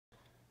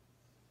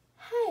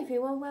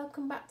everyone,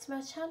 welcome back to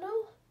my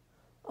channel,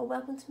 or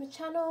welcome to my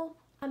channel.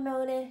 I'm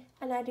Melanie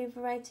and I do a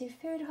variety of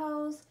food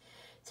hauls.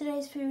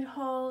 Today's food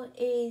haul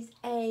is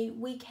a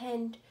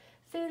weekend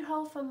food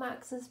haul from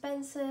Marks and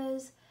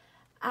Spencer's.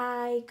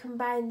 I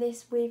combined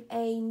this with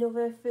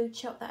another food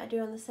shop that I do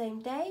on the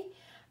same day,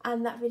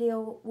 and that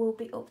video will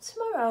be up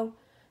tomorrow.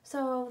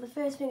 So the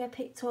first thing I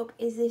picked up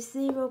is this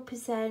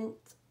 0%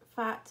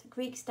 fat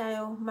Greek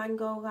style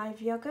mango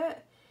live yogurt.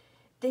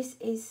 This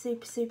is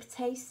super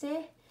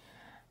tasty.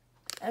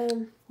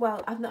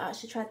 Well, I've not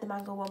actually tried the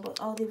mango one,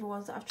 but all the other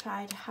ones that I've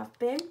tried have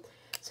been.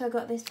 So I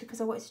got this because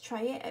I wanted to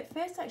try it. At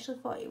first I actually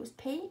thought it was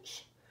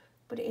peach,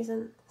 but it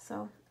isn't,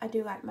 so I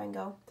do like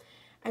mango.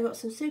 I got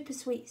some super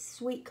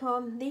sweet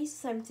corn.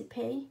 These are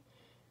 70p,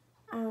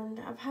 and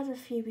I've had a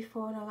few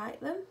before and I like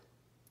them.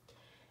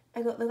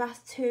 I got the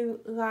last two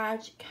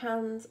large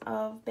cans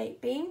of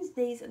baked beans.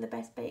 These are the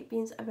best baked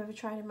beans I've ever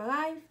tried in my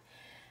life.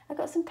 I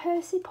got some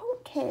Percy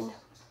pumpkin.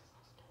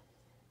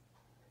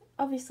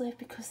 Obviously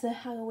because they're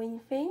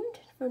Halloween themed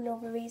for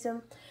another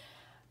reason.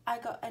 I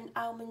got an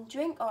almond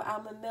drink or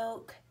almond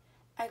milk.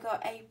 I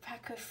got a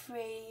pack of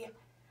 3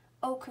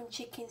 Oakham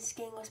chicken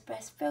skinless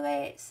breast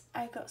fillets.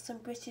 I got some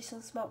British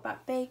and smoked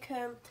back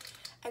bacon.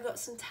 I got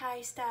some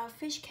Thai style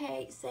fish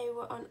cakes. They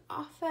were on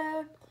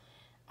offer.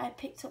 I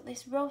picked up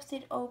this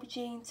roasted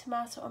aubergine,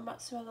 tomato and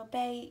mozzarella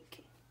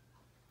bake.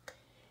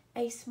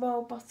 A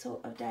small bottle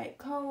of Diet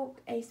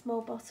Coke. A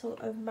small bottle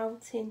of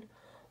mountain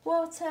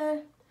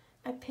water.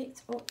 I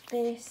picked up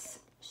this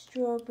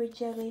strawberry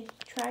jelly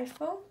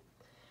trifle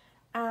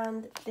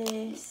and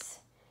this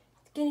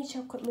skinny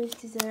chocolate mousse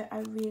dessert. I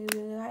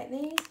really like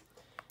these.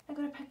 I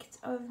got a packet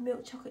of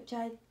milk chocolate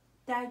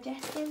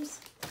digestives.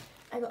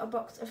 I got a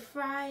box of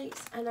fries,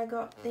 and I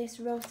got this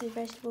roasted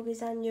vegetable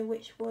lasagna,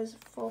 which was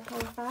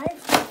 £4.5.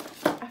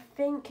 I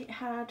think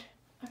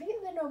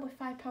they're normally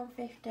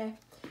 £5.50.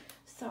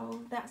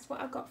 So that's what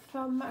I got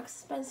from Marks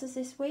and Spencer's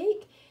this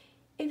week.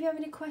 If you have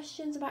any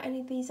questions about any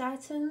of these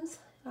items,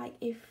 like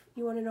if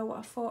you want to know what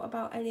I thought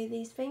about any of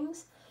these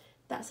things,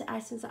 that's the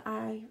items that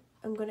I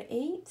am going to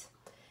eat,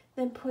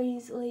 then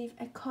please leave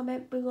a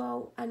comment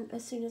below, and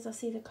as soon as I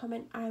see the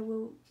comment I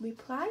will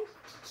reply.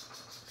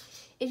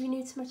 If you're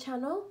new to my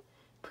channel,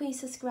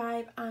 please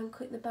subscribe and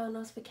click the bell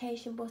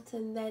notification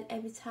button, then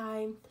every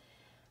time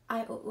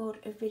I upload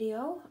a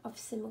video of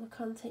similar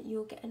content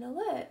you'll get an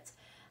alert.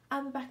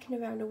 I'll be back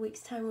in around a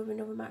week's time with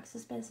another Marks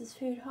and Spencer's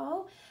food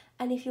haul,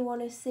 and if you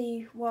want to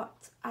see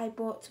what I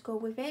bought to go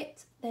with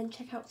it, then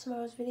check out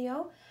tomorrow's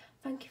video.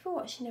 Thank you for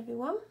watching,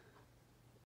 everyone.